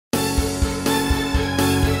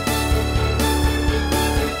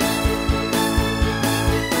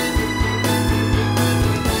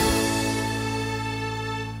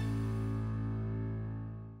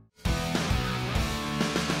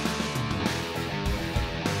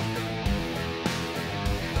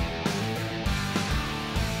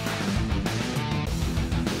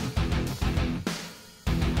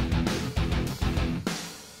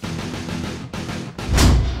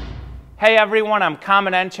Hey everyone, I'm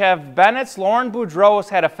Kamenenchev. Bennett's Lauren Boudreau has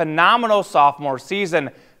had a phenomenal sophomore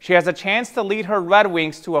season. She has a chance to lead her Red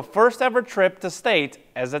Wings to a first ever trip to state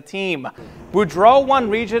as a team. Boudreau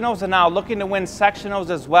won regionals and now looking to win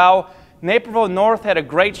sectionals as well. Naperville North had a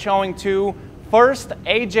great showing too. First,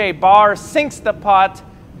 AJ Barr sinks the putt.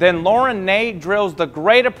 Then Lauren Nate drills the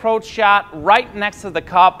great approach shot right next to the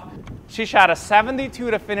cup. She shot a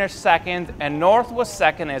 72 to finish second, and North was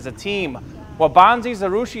second as a team. Wabanzi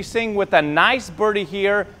Zarushi Singh with a nice birdie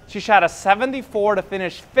here. She shot a 74 to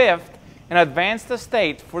finish fifth and advanced to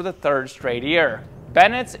state for the third straight year.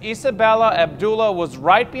 Bennett's Isabella Abdullah was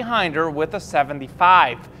right behind her with a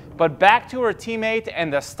 75. But back to her teammate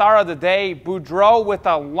and the star of the day, Boudreau with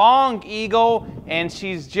a long eagle, and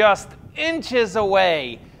she's just inches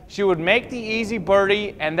away. She would make the easy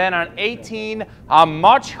birdie, and then on 18, a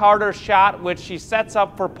much harder shot, which she sets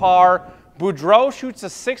up for par. Boudreau shoots a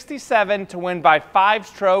 67 to win by 5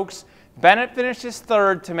 strokes. Bennett finishes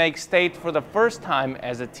third to make state for the first time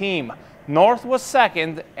as a team. North was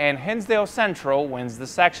second, and Hinsdale Central wins the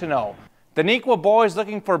sectional. The Neuqua boys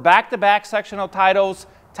looking for back-to-back sectional titles.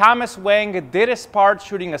 Thomas Wang did his part,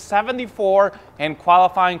 shooting a 74 and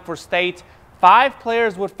qualifying for state. 5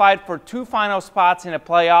 players would fight for 2 final spots in a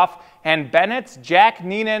playoff, and Bennett's Jack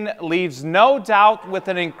Neenan leaves no doubt with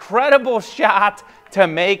an incredible shot to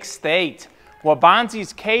make state.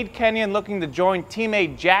 Wabanzi's Cade Kenyon looking to join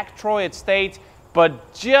teammate Jack Troy at state,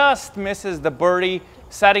 but just misses the birdie,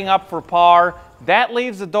 setting up for par. That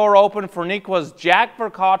leaves the door open for Neuqua's Jack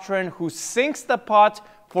Vercautren, who sinks the putt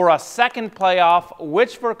for a second playoff,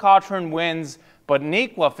 which Vercautren wins, but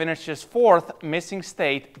Neuqua finishes fourth, missing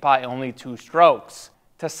state by only 2 strokes.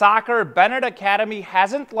 To soccer, Bennett Academy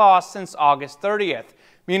hasn't lost since August 30th.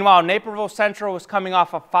 Meanwhile, Naperville Central is coming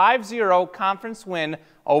off a 5-0 conference win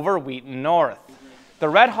over Wheaton North. The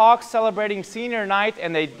Red Hawks celebrating senior night,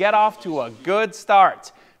 and they get off to a good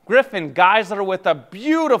start. Griffin Geisler with a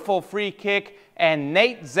beautiful free kick, and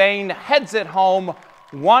Nate Zane heads it home,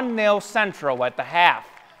 1-0 Central at the half.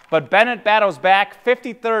 But Bennett battles back.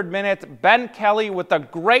 53rd minute, Ben Kelly with a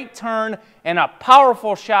great turn and a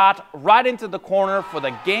powerful shot right into the corner for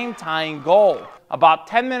the game-tying goal. About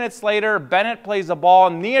 10 minutes later, Bennett plays a ball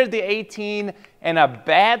near the 18, and a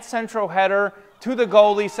bad Central header to the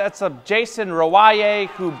goalie sets up Jason Rawaye,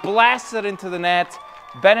 who blasts it into the net.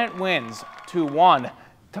 Bennett wins 2-1.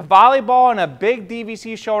 To volleyball and a big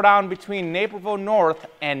DVC showdown between Naperville North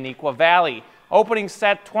and Neuqua Valley. Opening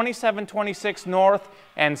set 27-26 North,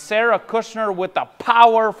 and Sarah Kushner with the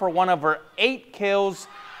power for one of her 8 kills.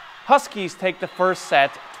 Huskies take the first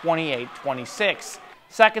set 28-26.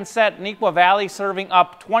 Second set, Neuqua Valley serving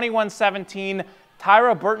up 21-17.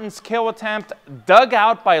 Tyra Burton's kill attempt dug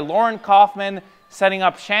out by Lauren Kaufman, setting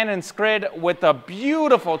up Shannon Skrid with a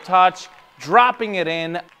beautiful touch, dropping it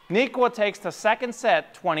in. Neuqua takes the second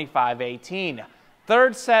set 25-18.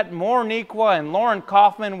 Third set, more Neuqua and Lauren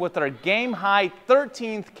Kaufman with their game-high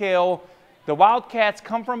 13th kill. The Wildcats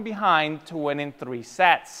come from behind to win in 3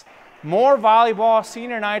 sets. More volleyball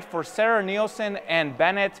senior night for Sarah Nielsen and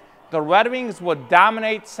Bennett. The Red Wings would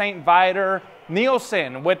dominate St. Viator.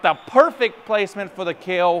 Nielsen with the perfect placement for the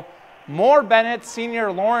kill. More Bennett senior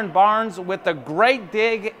Lauren Barnes with a great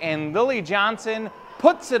dig, and Lily Johnson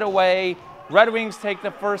puts it away. Red Wings take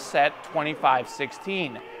the first set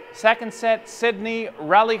 25-16. Second set, Sydney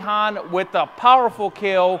Relihan with a powerful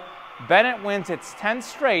kill. Bennett wins its 10th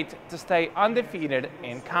straight to stay undefeated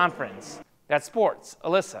in conference. That's sports.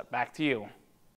 Alyssa, back to you.